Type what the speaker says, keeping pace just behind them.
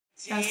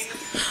Yes.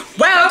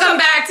 Welcome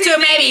back to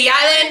Maybe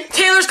Island.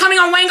 Taylor's coming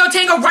on Wango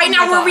Tango right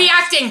now. We're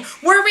reacting.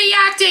 We're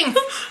reacting.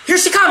 Here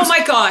she comes. Oh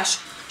my gosh.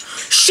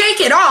 Shake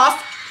it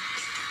off.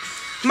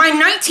 My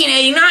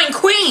 1989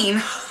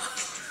 queen.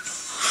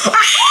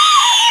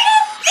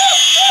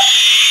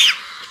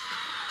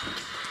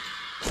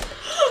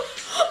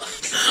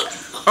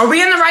 Are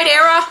we in the right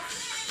era?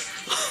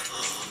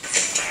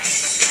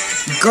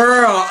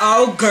 Girl,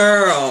 oh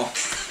girl.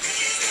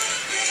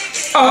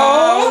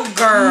 Oh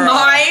girl.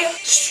 My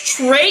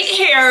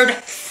straight-haired,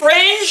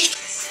 fringed,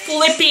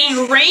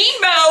 flipping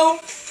rainbow.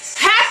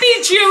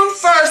 Happy June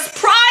 1st,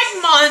 Pride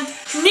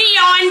Month,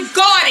 neon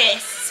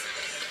goddess.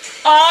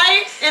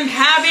 I am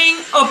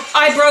having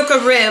I broke a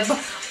rib.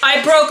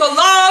 I broke a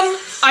lung.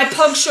 I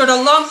punctured a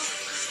lung.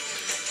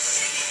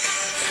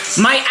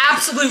 My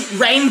absolute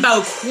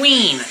rainbow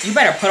queen. You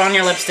better put on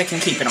your lipstick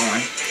and keep it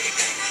on.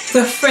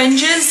 The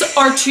fringes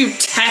are to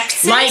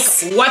Texas.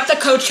 Like what the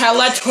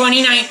Coachella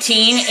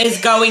 2019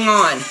 is going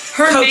on.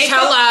 Her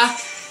Coachella.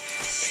 makeup.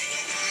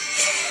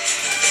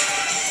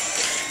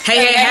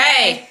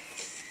 Hey.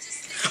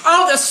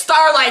 Oh, the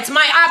starlights,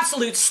 my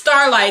absolute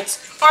starlights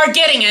are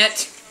getting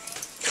it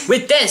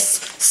with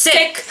this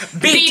sick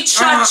beat.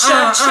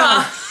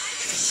 Cha-cha-cha.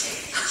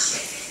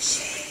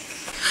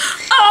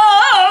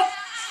 Oh.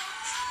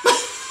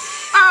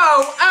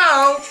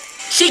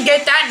 She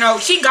get that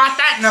note. She got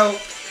that note.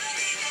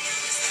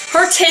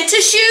 Her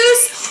tennis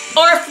shoes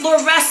are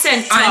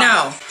fluorescent. I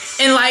know.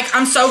 And like,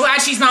 I'm so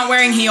glad she's not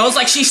wearing heels.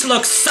 Like, she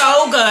looks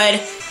so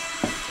good.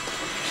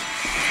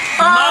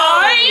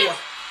 Oh.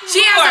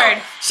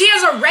 She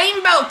has a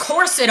rainbow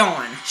corset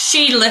on.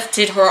 She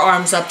lifted her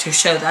arms up to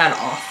show that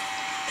off.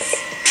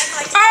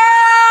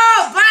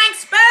 Oh, blank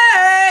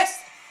space.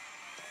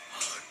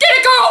 Get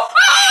it, girl.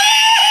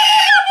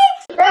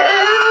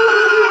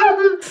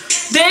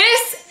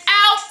 This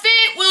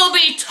outfit will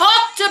be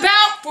talked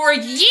about for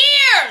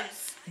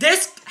years.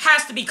 This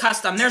has to be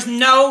custom. There's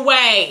no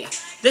way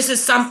this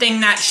is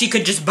something that she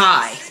could just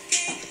buy.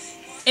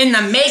 In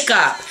the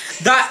makeup,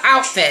 the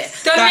outfit,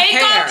 the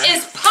makeup hair.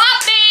 is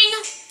popping.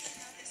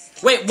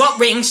 Wait, what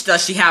rings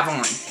does she have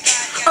on?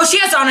 Oh, she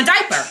has on a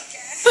diaper.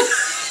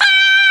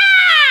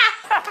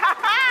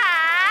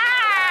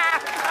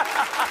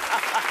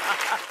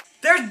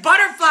 There's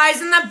butterflies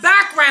in the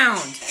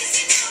background.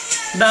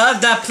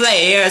 Love the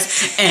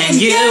players and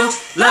you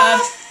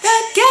love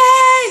the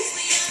game.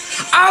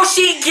 Oh,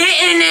 she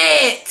getting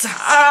it.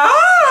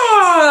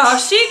 Oh,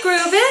 she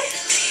grooving.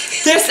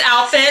 This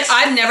outfit,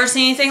 I've never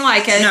seen anything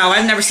like it. No,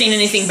 I've never seen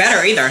anything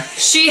better either.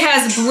 She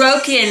has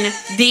broken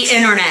the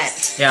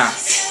internet. Yeah.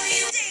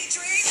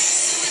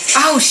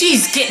 Oh,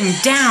 she's getting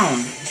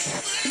down.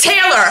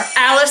 Taylor,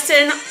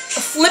 Allison,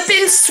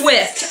 flippin'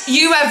 Swift,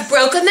 you have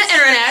broken the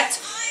internet.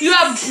 You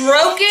have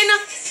broken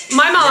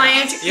my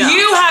mind. Yeah.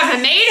 You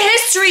have made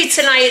history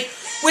tonight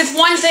with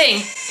one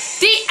thing.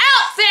 The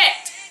outfit.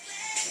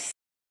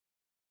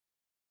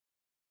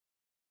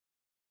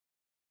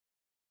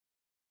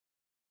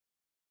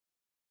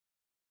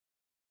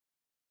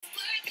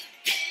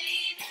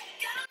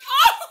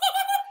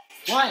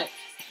 What?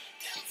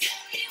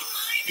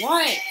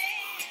 What?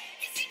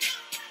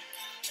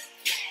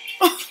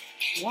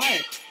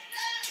 What?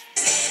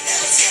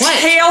 What?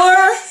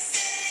 Taylor?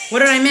 What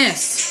did I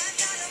miss?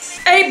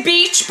 A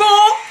beach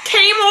ball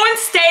came on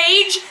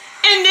stage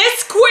and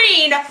this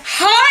queen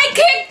high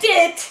kicked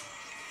it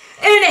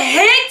and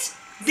hit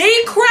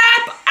the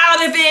crap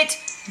out of it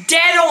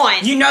dead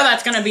on. You know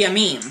that's gonna be a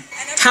meme.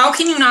 How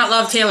can you not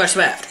love Taylor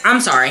Swift?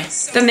 I'm sorry.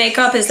 The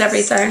makeup is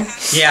everything.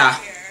 Yeah.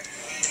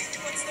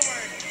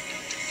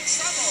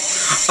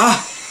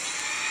 Oh.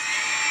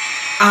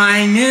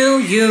 I knew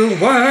you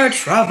were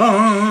trouble.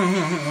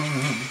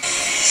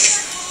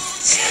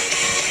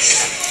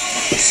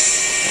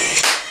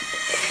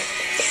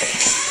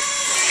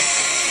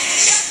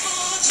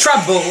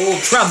 Trouble.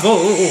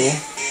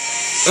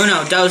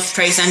 Uno, dos,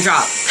 tres, and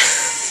drop.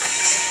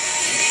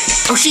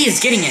 Oh, she is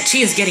getting it.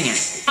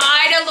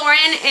 Hi to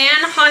Lauren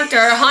and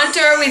Hunter.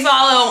 Hunter we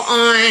follow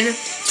on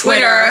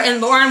Twitter, and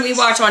Lauren we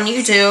watch on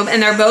YouTube,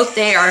 and they're both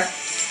there.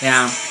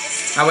 Yeah.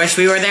 I wish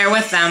we were there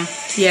with them.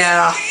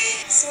 Yeah.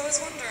 So I was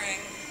wondering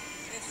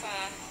if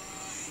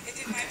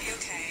it might be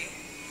okay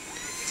if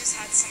we just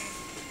had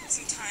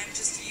some time,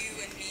 just you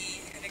and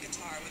me and a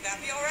guitar. Would that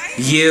be alright?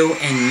 You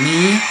and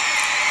me?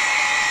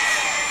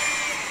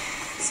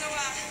 So,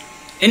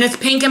 and it's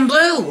pink and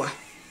blue.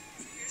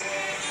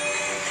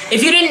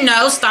 If you didn't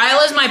know,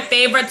 Style is my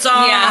favorite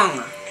song.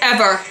 Yeah.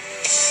 Ever.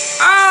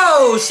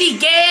 Oh, she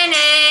getting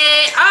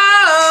it.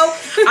 Oh.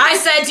 I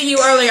said to you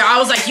earlier, I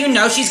was like, you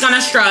know she's gonna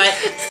strut.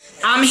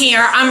 I'm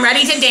here. I'm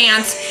ready to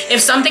dance.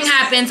 If something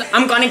happens,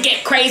 I'm gonna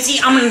get crazy.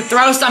 I'm gonna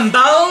throw some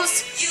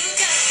bows.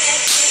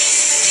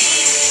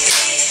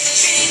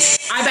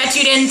 I bet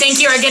you didn't think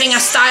you were getting a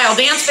Style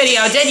dance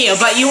video, did you?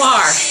 But you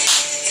are.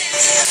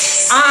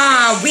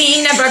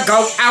 We never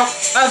go out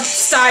of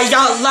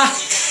style.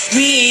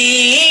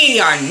 We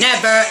are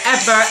never,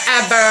 ever,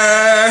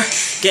 ever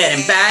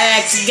getting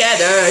back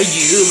together.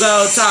 You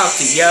go talk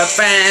to your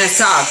friends,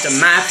 talk to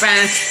my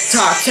friends,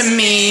 talk to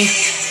me.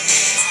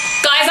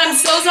 Guys, I'm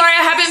so sorry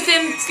I haven't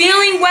been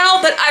feeling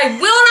well, but I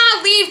will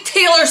not leave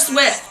Taylor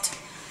Swift.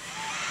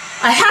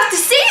 I have to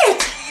see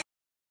it.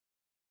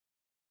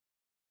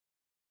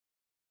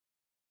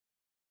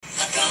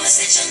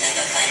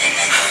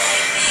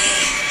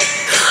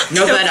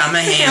 No, but I'm a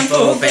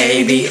handful,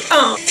 baby.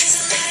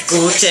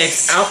 Cool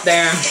chicks out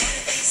there.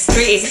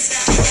 3,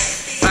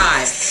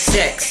 5,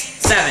 6,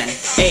 7,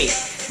 8,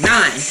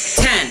 9,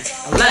 10,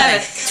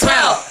 11,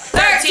 12,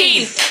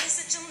 13.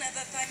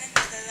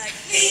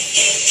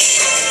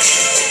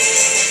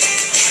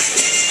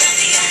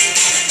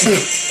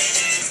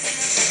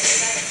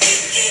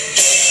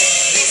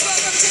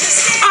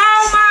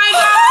 Oh my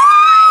god!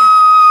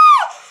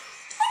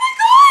 Oh my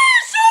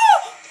gosh!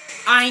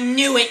 I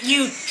knew it,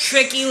 you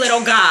tricky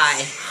little guy.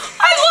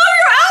 I love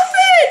your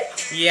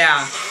outfit!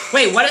 Yeah.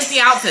 Wait, what is the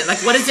outfit?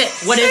 Like, what is it?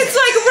 What is It's it?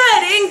 like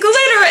red and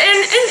glitter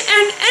and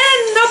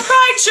the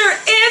pride shirt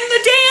and the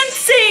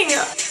dancing.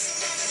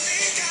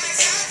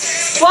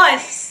 1,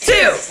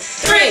 2,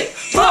 3,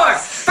 4,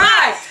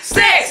 5,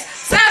 6,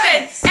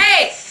 7,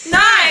 8,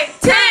 9,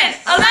 10,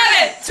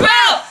 11,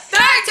 12,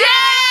 13!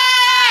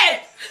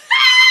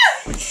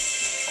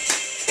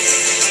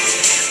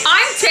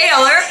 I'm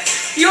Taylor.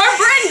 You're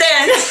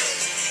Brendan.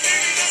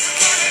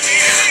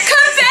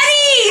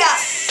 Confetti!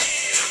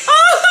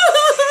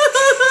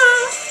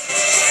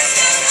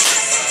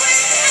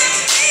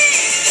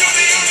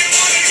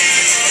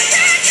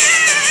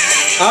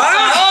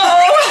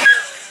 Oh!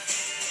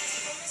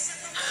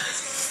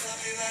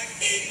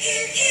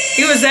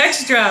 He was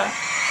extra.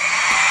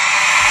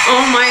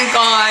 Oh my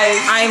gosh.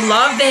 I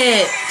love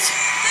it.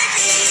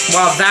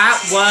 Well, that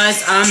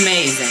was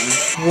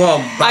amazing. Well,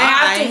 bye. I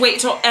have to wait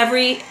till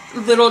every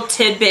little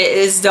tidbit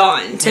is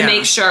done to Yeah.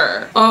 make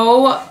sure.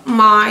 Oh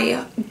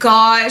my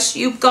gosh,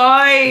 you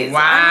guys. Wow.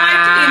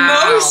 I'm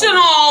like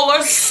emotional.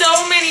 There's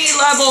so many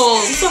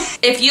levels.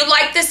 If you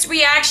like this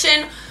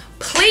reaction,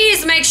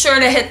 please make sure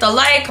to hit the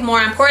like.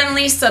 More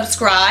importantly,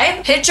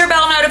 subscribe. Hit your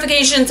bell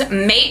notifications.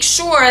 Make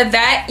sure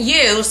that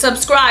you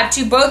subscribe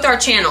to both our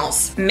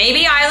channels,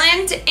 Maybe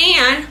Island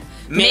and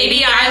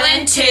Maybe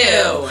Island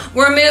 2.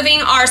 We're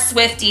moving our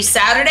Swiftie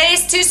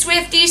Saturdays to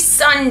Swiftie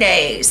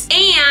Sundays.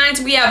 And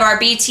we have our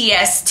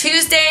BTS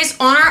Tuesdays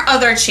on our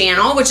other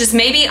channel, which is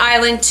Maybe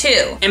Island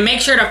 2. And make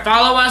sure to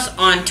follow us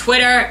on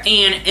Twitter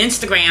and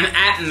Instagram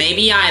at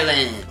Maybe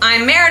Island.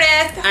 I'm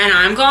Meredith. And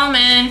I'm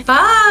Coleman.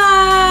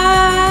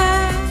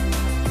 Bye.